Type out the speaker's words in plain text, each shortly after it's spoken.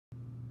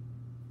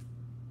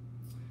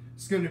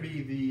It's going to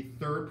be the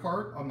third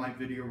part of my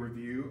video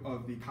review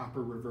of the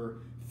Copper River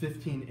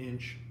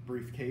 15-inch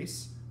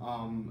briefcase,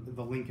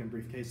 the Lincoln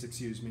briefcase,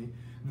 excuse me.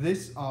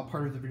 This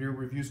part of the video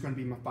review is going to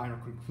be my final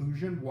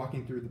conclusion,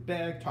 walking through the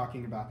bag,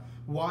 talking about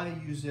why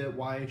I use it,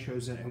 why I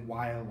chose it, and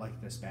why I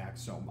like this bag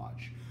so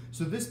much.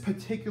 So this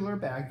particular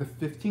bag, the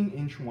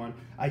 15-inch one,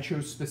 I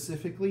chose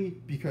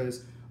specifically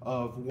because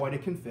of what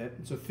it can fit.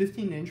 So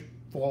 15-inch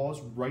falls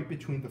right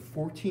between the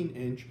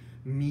 14-inch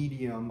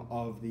medium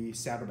of the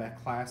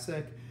Saddleback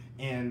Classic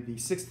and the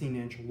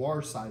 16-inch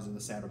large size of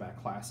the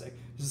Saddleback Classic.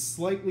 This is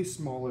slightly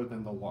smaller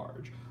than the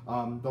large.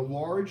 The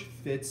large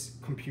fits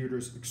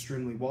computers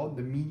extremely well.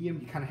 The medium,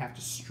 you kind of have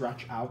to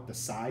stretch out the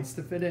sides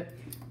to fit it.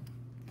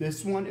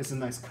 This one is a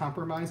nice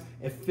compromise.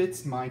 It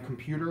fits my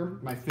computer,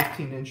 my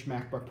 15-inch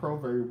MacBook Pro,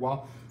 very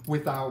well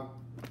without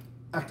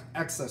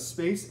excess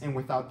space and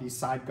without these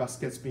side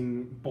guskets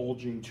being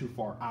bulging too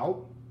far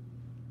out.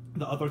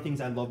 The other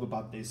things I love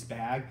about this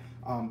bag,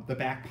 the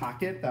back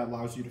pocket that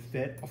allows you to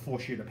fit a full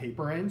sheet of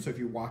paper in. So if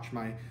you watch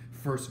my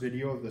first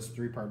video of this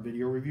three-part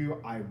video review,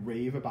 I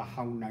rave about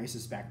how nice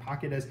this back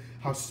pocket is,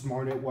 how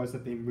smart it was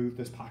that they moved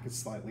this pocket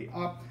slightly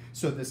up.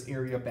 So this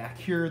area back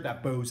here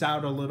that bows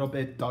out a little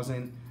bit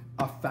doesn't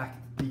affect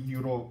the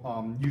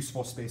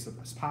useful space of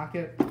this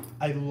pocket.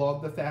 I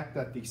love the fact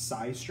that the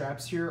side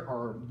straps here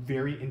are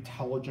very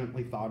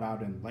intelligently thought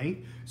out in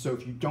length. So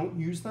if you don't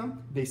use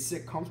them, they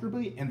sit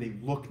comfortably and they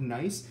look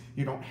nice.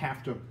 You don't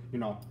have to,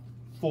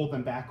 fold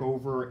them back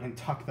over and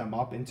tuck them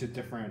up into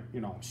different,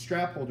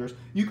 strap holders.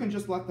 You can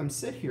just let them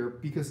sit here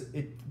because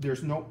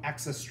there's no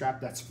excess strap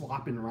that's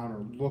flopping around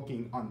or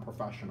looking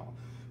unprofessional.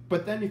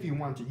 But then if you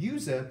want to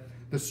use it,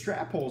 the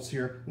strap holes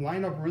here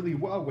line up really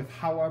well with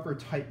however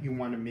tight you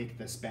want to make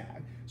this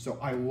bag. So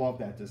I love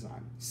that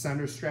design.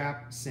 Center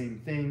strap, same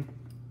thing.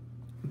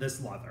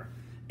 This leather,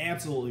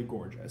 absolutely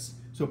gorgeous.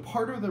 So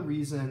part of the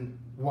reason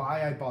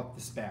why I bought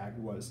this bag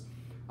was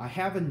I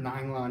have a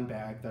nylon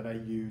bag that I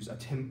use, a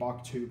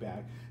Timbuk2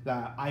 bag,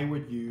 that I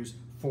would use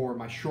for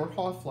my short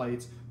haul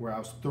flights where I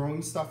was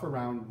throwing stuff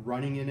around,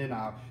 running in and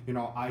out.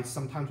 I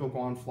sometimes will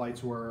go on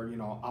flights where,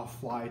 I'll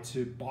fly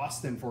to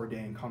Boston for a day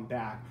and come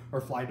back,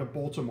 or fly to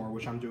Baltimore,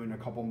 which I'm doing in a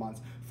couple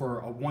months,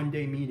 for a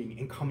one-day meeting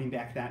and coming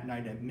back that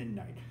night at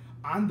midnight.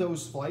 On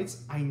those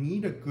flights, I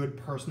need a good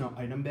personal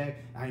item bag.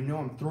 I know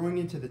I'm throwing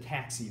into the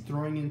taxi,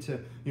 throwing into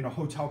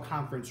hotel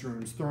conference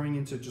rooms, throwing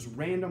into just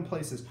random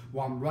places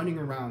while I'm running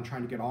around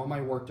trying to get all my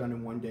work done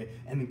in one day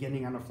and then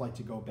getting on a flight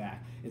to go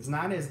back. It's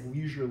not as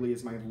leisurely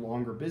as my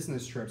longer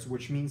business trips,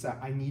 which means that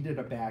I needed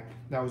a bag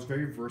that was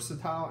very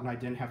versatile and I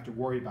didn't have to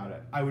worry about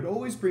it. I would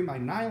always bring my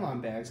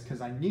nylon bags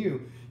because I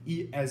knew,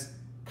 as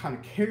kind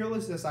of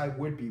careless as I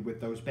would be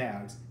with those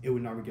bags, it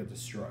would never get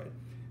destroyed.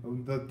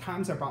 The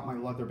times I brought my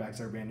leather bags,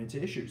 I ran into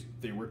issues.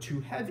 They were too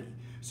heavy.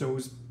 So it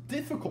was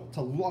difficult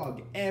to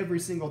lug every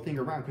single thing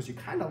around because you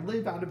kind of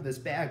live out of this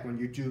bag when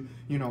you do,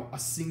 a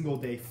single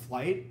day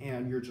flight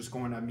and you're just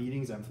going on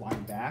meetings and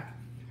flying back.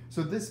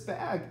 So this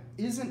bag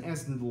isn't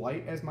as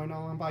light as my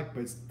nylon bag,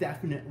 but it's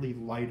definitely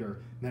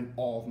lighter than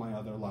all of my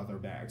other leather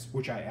bags,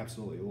 which I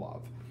absolutely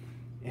love.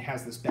 It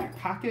has this back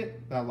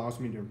pocket that allows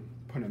me to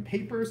put in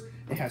papers.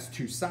 It has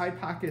two side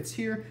pockets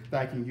here that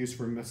I can use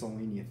for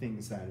miscellaneous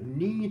things that I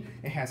need.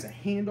 It has a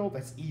handle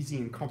that's easy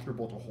and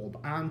comfortable to hold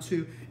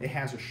onto. It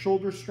has a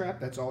shoulder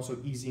strap that's also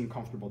easy and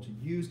comfortable to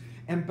use.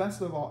 And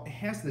best of all, it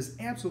has this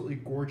absolutely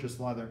gorgeous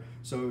leather.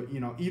 So,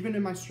 even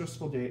in my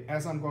stressful day,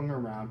 as I'm going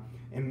around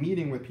and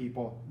meeting with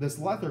people, this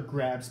leather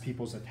grabs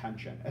people's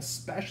attention,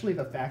 especially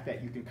the fact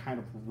that you can kind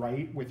of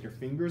write with your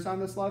fingers on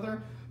this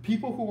leather.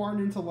 People who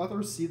aren't into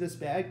leather see this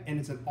bag and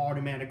it's an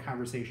automatic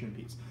conversation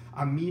piece.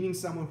 I'm meeting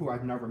someone who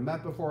I've never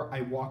met before.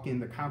 I walk in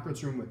the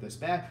conference room with this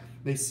bag.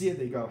 They see it,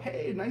 they go,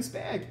 hey, nice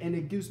bag. And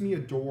it gives me a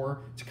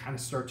door to kind of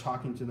start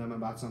talking to them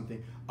about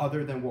something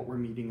other than what we're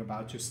meeting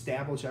about, to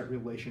establish that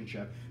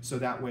relationship. So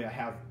that way I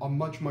have a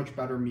much, much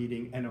better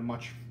meeting and a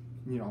much,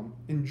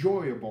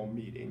 enjoyable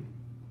meeting.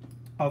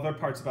 Other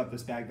parts about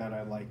this bag that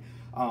I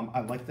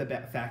like the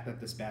fact that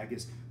this bag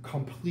is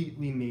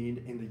completely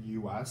made in the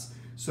US.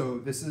 So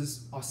this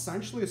is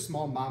essentially a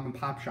small mom and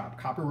pop shop.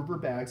 Copper River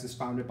Bags is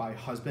founded by a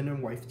husband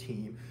and wife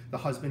team. The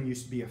husband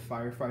used to be a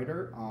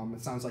firefighter.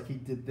 It sounds like he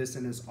did this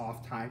in his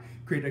off time,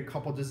 created a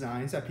couple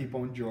designs that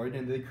people enjoyed,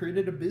 and they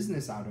created a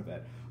business out of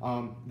it.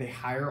 They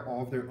hire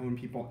all of their own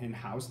people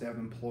in-house. They have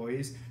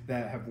employees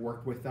that have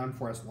worked with them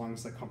for as long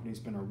as the company's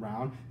been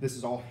around. This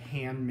is all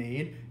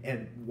handmade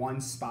at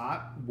one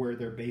spot where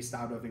they're based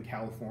out of in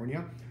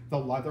California. The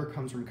leather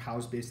comes from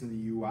cows based in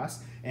the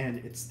US, and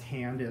it's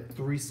tanned at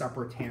 3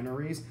 separate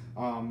tanneries,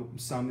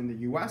 some in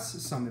the US,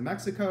 some in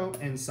Mexico,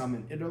 and some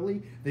in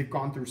Italy. They've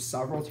gone through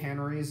several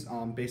tanneries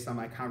based on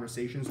my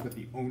conversations with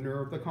the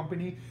owner of the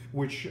company,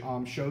 which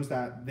shows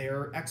that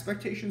their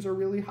expectations are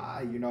really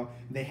high.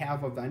 They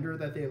have a vendor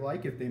that they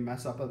like. If they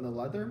mess up on the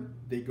leather,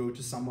 they go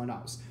to someone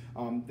else.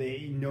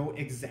 They know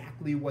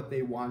exactly what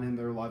they want in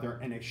their leather,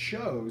 and it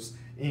shows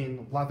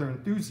in leather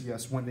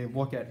enthusiasts when they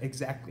look at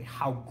exactly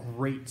how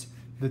great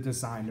the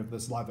design of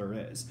this leather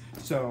is.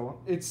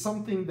 So it's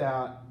something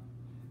that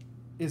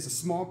is a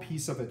small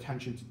piece of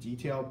attention to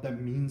detail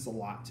that means a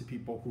lot to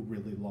people who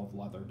really love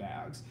leather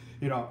bags.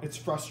 You know, it's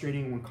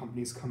frustrating when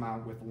companies come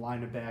out with a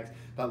line of bags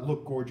that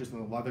look gorgeous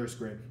and the leather is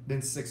great.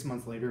 Then 6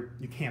 months later,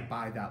 you can't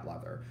buy that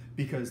leather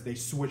because they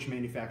switch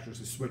manufacturers,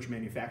 they switch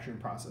manufacturing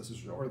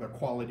processes, or the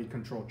quality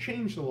control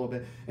changed a little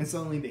bit, and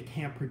suddenly they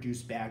can't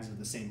produce bags of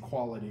the same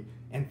quality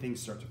and things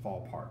start to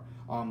fall apart.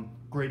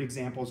 Great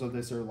examples of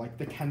this are like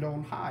the Kendall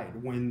and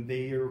Hyde, when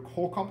their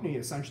whole company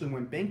essentially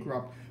went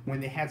bankrupt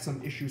when they had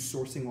some issues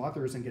sourcing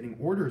leathers and getting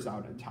orders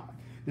out in time.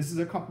 This is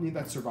a company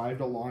that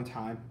survived a long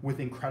time with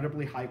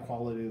incredibly high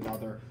quality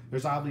leather.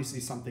 There's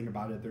obviously something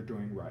about it they're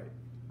doing right.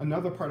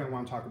 Another part I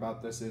want to talk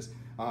about this is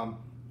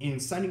in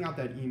sending out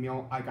that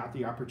email, I got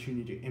the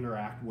opportunity to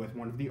interact with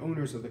one of the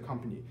owners of the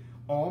company.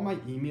 All my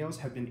emails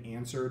have been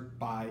answered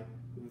by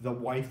the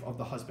wife of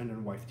the husband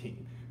and wife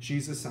team.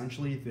 She's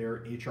essentially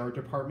their HR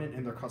department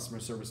and their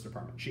customer service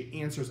department. She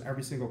answers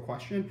every single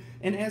question,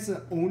 and as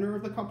an owner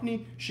of the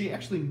company, she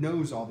actually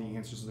knows all the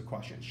answers to the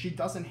questions. She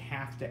doesn't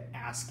have to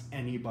ask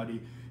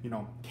anybody, you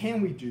know,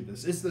 can we do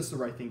this? Is this the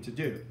right thing to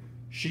do?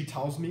 She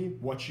tells me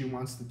what she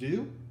wants to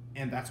do,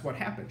 and that's what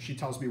happened. She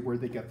tells me where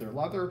they get their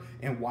leather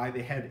and why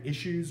they had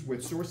issues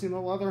with sourcing the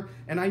leather,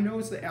 and I know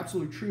it's the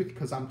absolute truth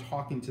because I'm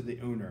talking to the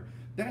owner.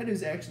 That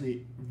is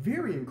actually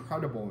very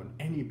incredible in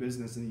any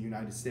business in the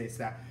United States,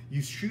 that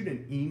you shoot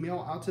an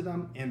email out to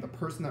them and the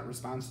person that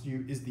responds to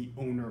you is the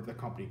owner of the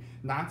company,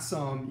 not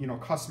some, you know,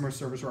 customer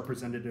service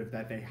representative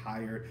that they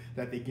hired,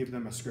 that they give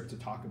them a script to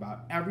talk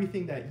about.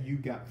 Everything that you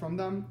get from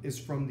them is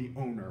from the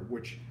owner,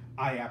 which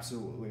I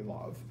absolutely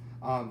love.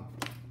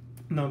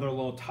 Another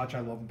little touch I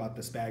love about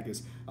this bag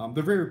is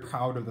they're very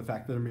proud of the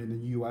fact that they're made in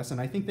the US,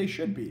 and I think they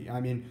should be. I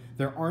mean,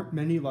 there aren't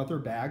many leather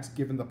bags,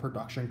 given the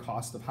production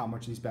cost of how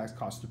much these bags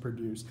cost to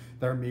produce,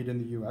 that are made in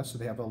the US, so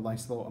they have a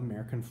nice little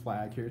American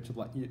flag here to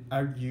let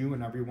you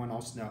and everyone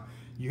else know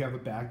you have a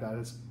bag that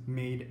is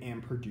made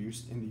and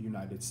produced in the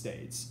United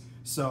States.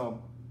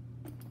 So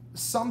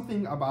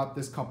something about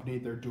this company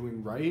they're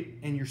doing right,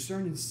 and you're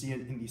starting to see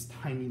it in these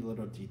tiny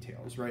little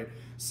details, right?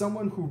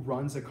 Someone who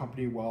runs a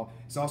company well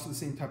is also the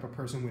same type of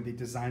person. When they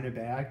design a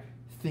bag,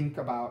 think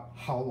about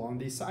how long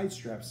these side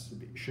straps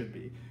should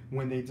be.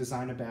 When they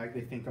design a bag,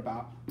 they think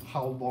about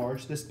how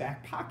large this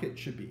back pocket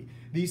should be.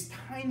 These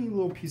tiny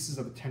little pieces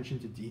of attention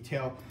to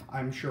detail,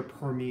 I'm sure,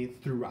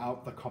 permeate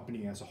throughout the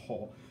company as a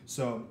whole.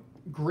 So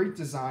great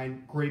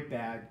design, great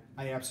bag.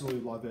 I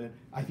absolutely love it.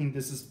 I think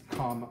this has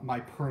become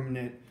my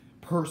permanent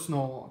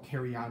personal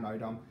carry-on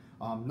item.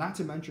 Not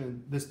to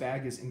mention, this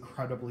bag is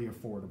incredibly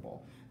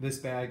affordable. This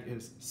bag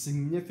is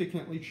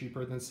significantly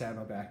cheaper than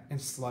Saddleback and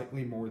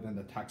slightly more than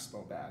the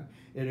Texpo bag.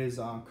 It is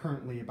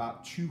currently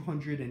about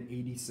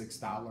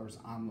 $286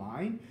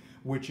 online,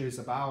 which is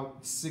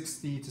about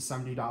 $60 to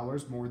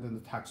 $70 more than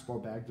the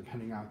Texpo bag,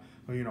 depending on,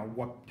 you know,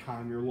 what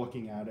time you're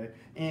looking at it,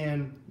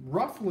 and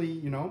roughly,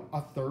 you know,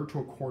 a third to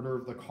a quarter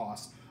of the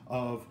cost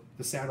of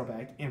the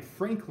Saddleback, and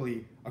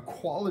frankly, a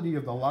quality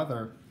of the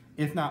leather,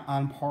 if not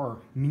on par,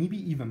 maybe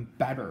even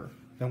better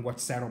than what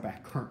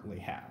Saddleback currently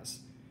has.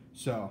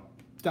 So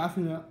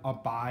definitely a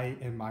buy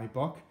in my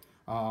book.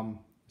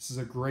 This is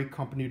a great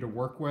company to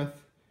work with,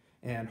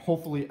 and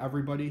hopefully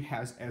everybody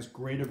has as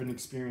great of an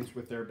experience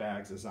with their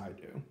bags as I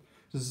do.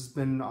 This has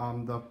been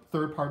the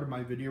third part of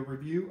my video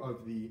review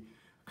of the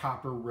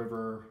Copper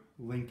River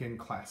Lincoln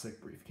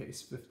Classic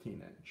Briefcase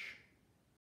 15-inch.